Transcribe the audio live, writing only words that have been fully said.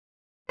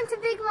To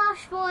Big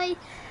Marsh Boy,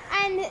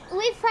 and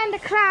we've found a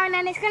clown,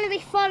 and it's going to be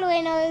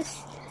following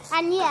us.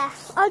 And yeah,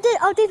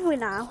 oh, did we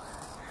now?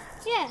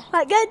 Yeah.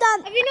 Right, go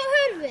down. Have you not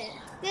heard of it?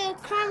 The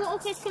clown that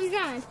always comes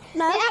round.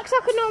 No. It acts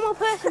like a normal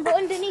person, but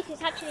underneath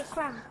it's actually a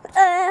clown.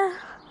 Well,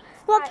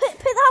 right. pick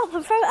that up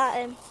and throw it at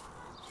him,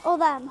 or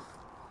them.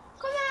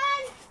 Come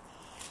on.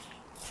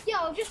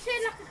 Yo, just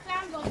turn like a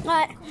clown boy.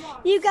 Right, come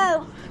on. You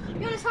go. You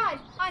want to hide?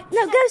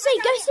 No, go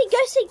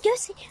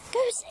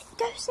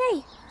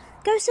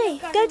see.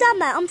 Go down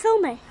there. I'm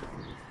filming.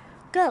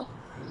 Go.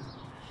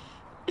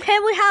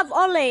 Here we have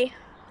Ollie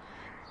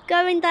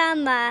going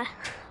down there.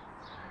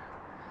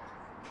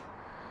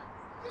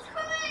 It's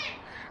coming.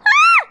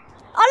 Ah!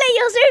 Ollie,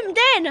 you're zoomed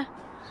in.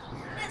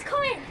 It's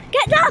coming.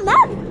 Get down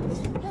there.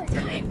 No, it's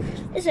coming.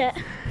 Is it?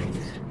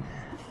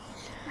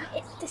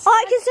 Oh,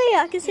 I can see it.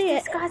 I can see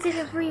it. This guy's in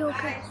a real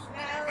good.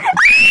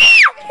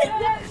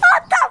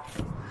 What the?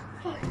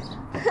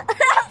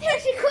 Here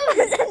she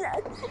comes.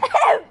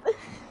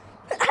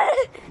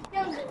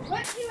 Young,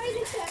 what are you ready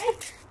to say?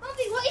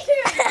 Mommy, what are you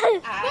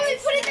doing? Mommy,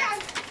 put it down.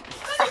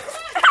 Mommy, come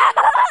on.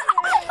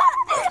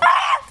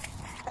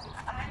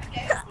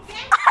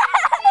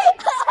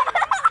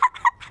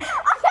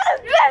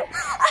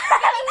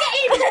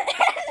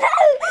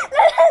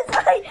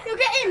 You'll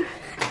get in.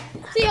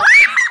 See you.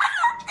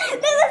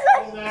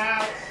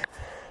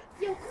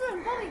 Yo, come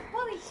on,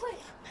 Bobby, quick.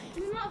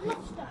 We might have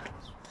lost her.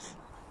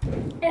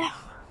 Yeah.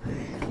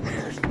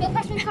 Yo,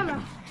 pass me the camera.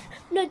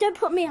 No, don't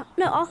put me up.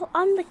 No,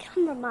 I'm the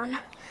cameraman.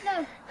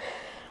 No.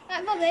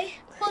 Right, Bobby,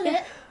 hold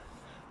it.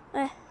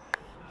 Ollie!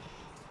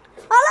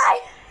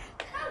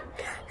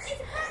 It's a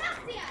clown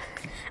after you.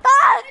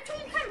 Ah! Show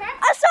me the camera.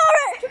 I saw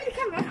it! Show me the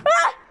camera.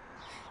 Ah!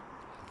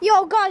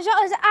 Yo, guys, that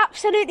was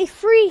absolutely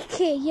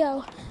freaky,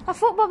 yo. I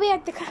thought Bobby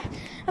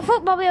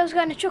was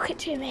going to chuck it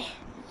to me.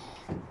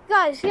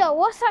 Guys, yo,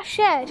 what's that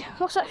shed?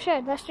 That's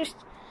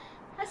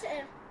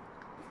it.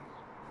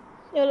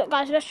 Yo, look,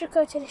 guys, let's just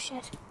go to the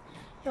shed.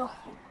 Yo,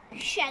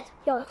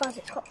 guys,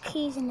 it's got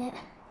keys in it.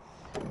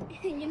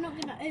 You're not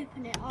going to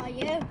open it, are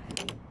you?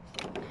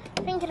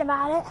 Thinking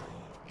about it.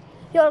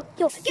 Yo,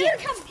 the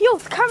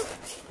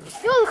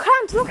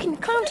clown's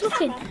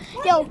looking.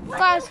 Yo,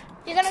 guys,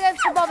 you're going to go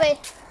to Bobby.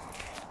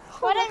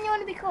 Why don't you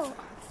want to be caught?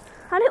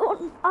 I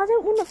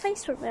don't want a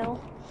face reveal.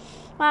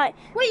 Right.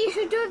 Wait, you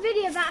should do a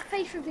video about a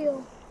face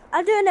reveal.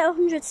 I'm doing it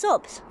 100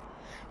 subs.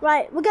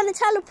 Right, we're going to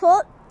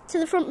teleport to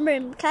the front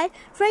room, okay?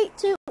 3,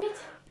 2...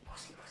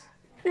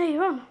 No,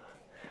 you're on.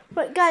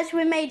 Right, guys,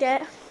 we made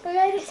it. We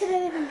made it to the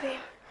living room.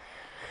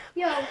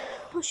 Yo,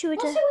 what should we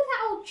do? what's it with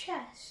that old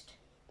chest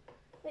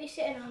that you're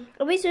sitting on?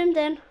 Are we zoomed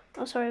in?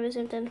 Oh, sorry, we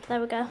zoomed in. There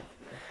we go.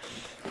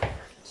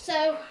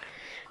 So,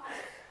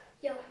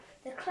 yo,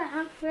 the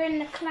clown, we're in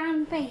the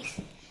clown base.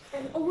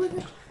 And all the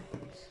clowns.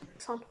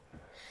 It's on.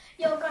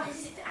 Yo,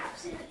 guys, it's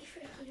absolutely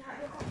freaky.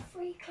 Like, we've got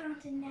 3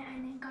 clowns in there,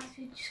 and then, guys,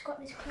 we've just got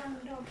this clown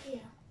dog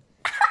here.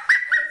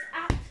 It's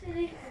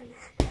absolutely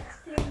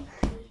freaky.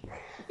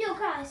 Yo,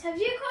 guys, have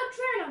you got a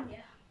drone on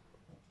you?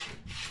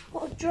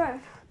 What a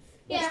drone?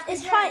 Yeah,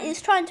 it's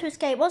trying to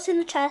escape. What's in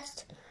the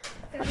chest?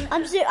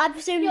 I've zoomed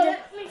Yo, in.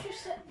 let me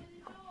just...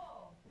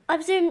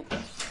 I've zoomed.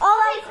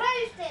 Oh, they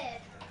closed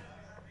it.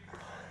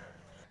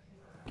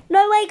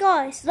 No way,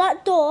 guys.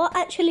 That door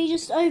actually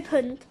just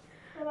opened.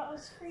 Well, that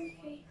was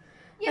freaky.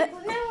 Yeah,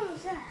 but no one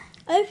was there.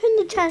 Open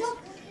the chest.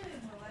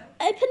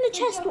 Open the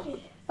chest.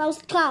 That was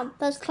the clown.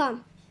 That was the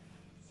clown.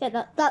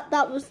 Yeah,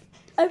 that was.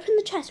 Open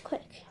the chest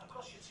quick.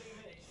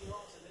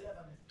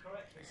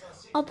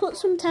 I'll put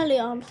some telly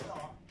on.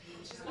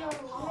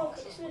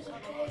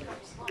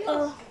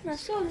 Oh,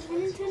 that's all. There's a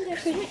Nintendo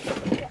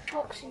Switch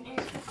box in here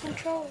for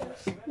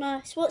controllers.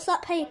 Nice. What's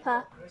that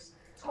paper?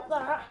 Not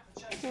that.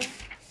 Yeah.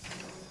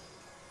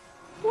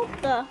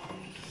 What the?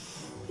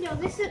 Yo,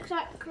 this looks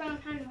like clown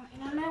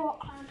handwriting. I know what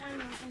clown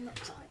handwriting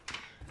looks like.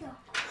 Yo.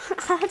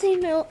 How do you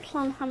know what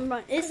clown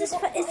handwriting is? Is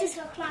this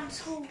for clown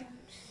school rooms?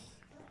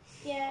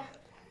 Yeah.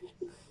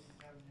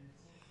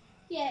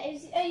 Yeah.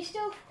 Are you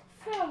still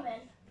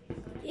filming?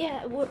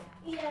 Yeah. What?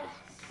 Yes.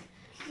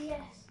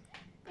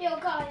 Yo,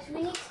 guys,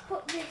 we need to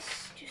put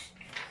this.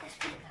 Let's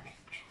put it back in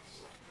the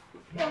chest.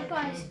 Yo,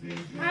 guys,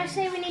 I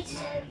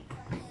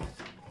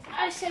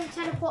say we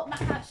teleport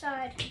back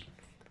outside.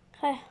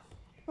 Okay.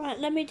 Right.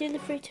 Let me do the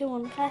 3, 2,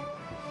 1. Okay.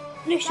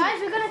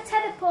 Guys, we're gonna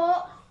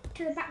teleport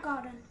to the back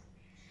garden.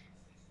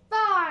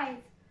 5,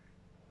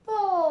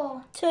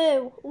 4,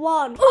 2,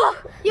 1.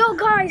 Oh, yo,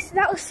 guys,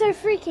 that was so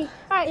freaky.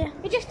 Right, Yeah.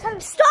 we just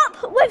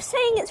Stop with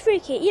saying it's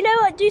freaky. You know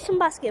what? Do some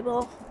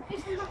basketball.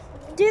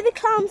 Do the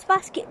clown's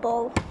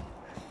basketball.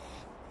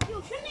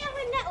 Yo, shouldn't they have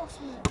a net or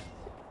something?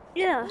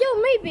 Yeah.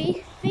 Yo,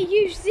 maybe they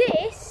use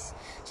this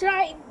to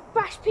like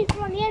bash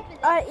people on the head with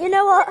it. Alright, you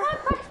know what? If I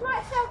bash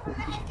myself on the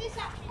head, this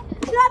actually.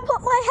 Should I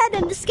put my head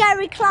in the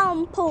scary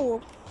clown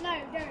pool? No,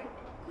 don't.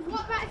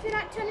 What about if you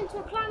like turn into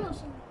a clown or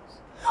something?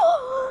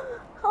 Oh!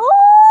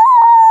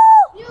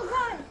 Yo,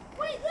 guys,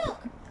 wait, look,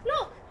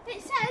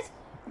 it says.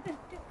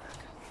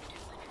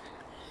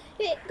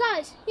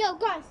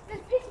 Guys,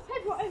 there's a piece of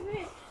paper over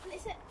here, and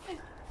it says.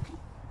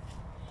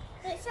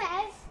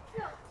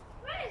 Look.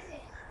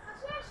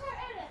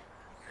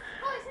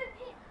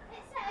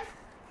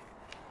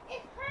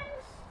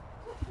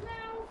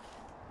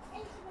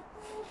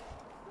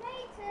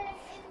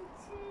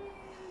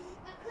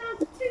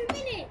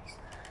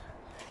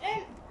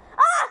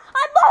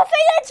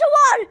 into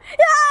one.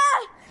 Yeah!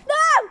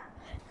 No!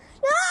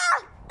 No!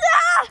 No!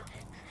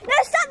 No,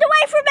 stand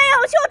away from me,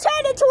 else you'll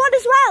turn into one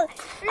as well.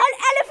 And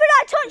anything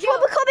I touch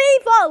will become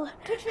evil.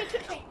 Touch me.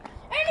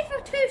 Only for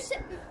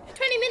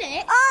 20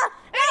 minutes. No.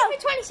 Only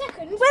for 20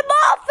 seconds. We're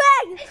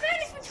morphing. It's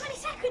only for 20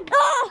 seconds.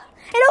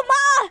 It don't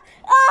matter.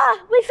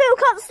 We feel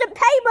constant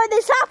pain when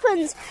this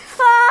happens.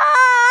 Before.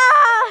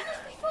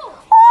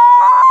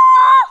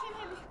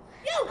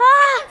 Yo,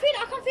 Ah. I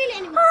can't feel it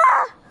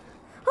anymore.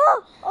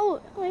 Oh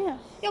yeah.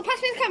 Yo,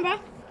 pass me the camera.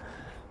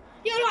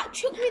 Yo, like,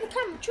 chuck me the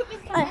camera.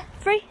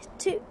 3,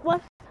 2,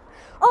 1.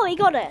 Oh, he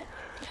got it.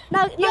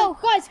 Now, Yo,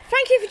 guys,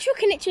 thank you for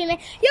chucking it to me.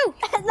 Yo.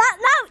 now,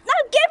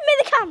 give me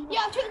the camera. Yo,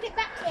 I chucked it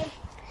back to him.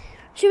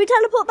 Should we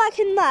teleport back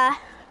in there?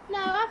 No,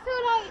 I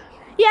feel like...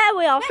 Yeah,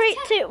 we are. 3,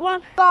 2,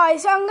 1.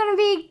 Guys, I'm going to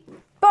be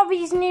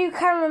Bobby's new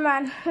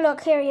cameraman.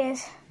 Look, here he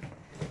is.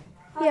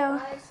 Yo.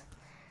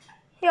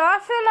 Yo, I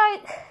feel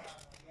like...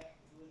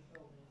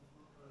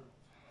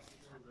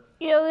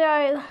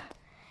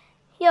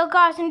 Yo,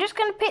 guys, I'm just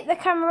going to pick the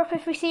camera up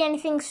if we see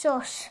anything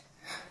sus.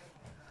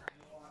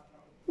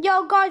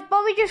 Yo, guys,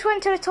 Bobby just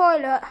went to the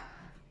toilet.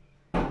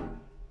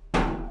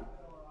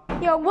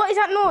 Yo, what is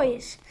that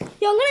noise?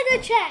 Yo, I'm going to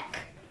go check.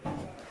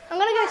 I'm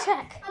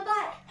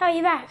back. How are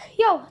you back?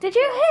 Yo, did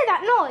you hear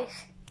that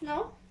noise?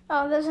 No.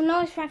 Oh, there's a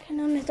noise cracking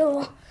on the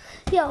door.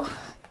 Yo,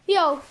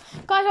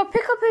 guys, I'll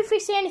pick up if we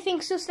see anything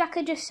sus like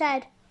I just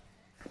said.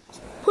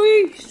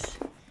 Peace.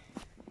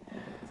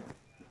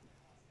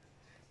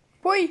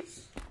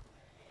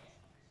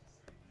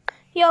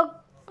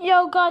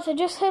 Yo, guys, I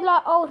just heard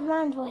like old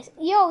man's voice.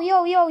 Yo,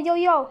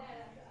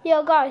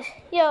 guys,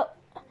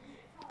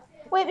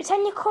 Wait,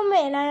 pretend you come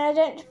in and I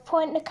don't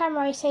point the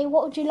camera. I say,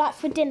 what would you like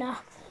for dinner?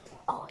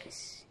 Oh,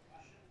 this.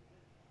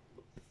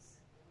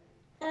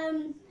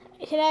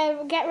 Should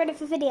I get rid of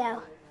the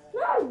video?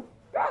 No,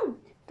 don't.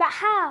 But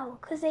how?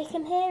 Because they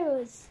can hear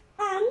us.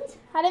 And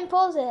I didn't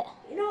pause it.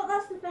 you know what?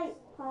 That's the fake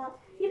part.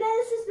 You know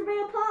this is the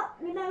real part.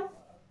 You know.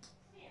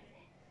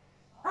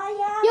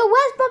 Yo,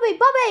 where's Bobby?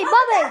 Bobby!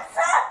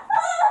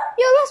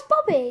 Yo, that's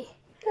Bobby.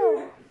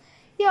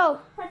 Yo.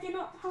 How do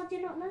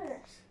you not know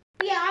this?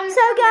 Yeah, I'm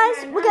So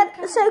guys,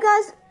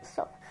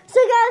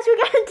 we're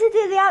going to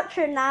do the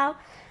outro now.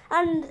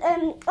 And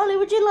Ollie,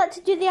 would you like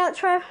to do the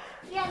outro?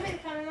 Yeah, I'm the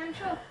cameraman,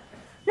 sure.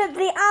 No,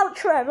 the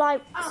outro.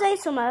 Like, say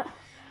something.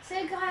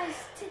 So guys,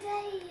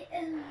 today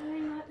we're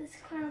in like this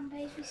clown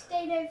base. We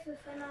stayed over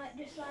for night,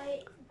 just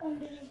like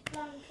underneath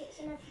blankets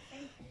and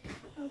everything.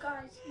 And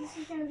guys, this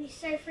is going to be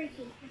so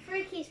freaky. The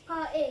freakiest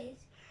part is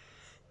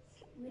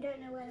we don't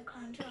know where the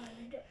clowns are.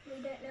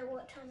 We don't know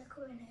what time they're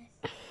coming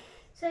here.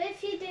 So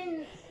if you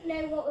didn't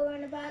know what we're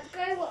on about,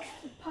 go watch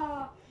the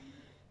part.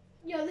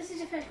 Yo, this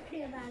is the first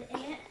video about it,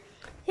 isn't it?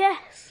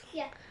 Yes.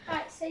 Yeah.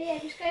 Right. So yeah,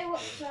 just go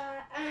watch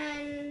that,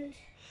 and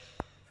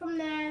from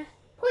there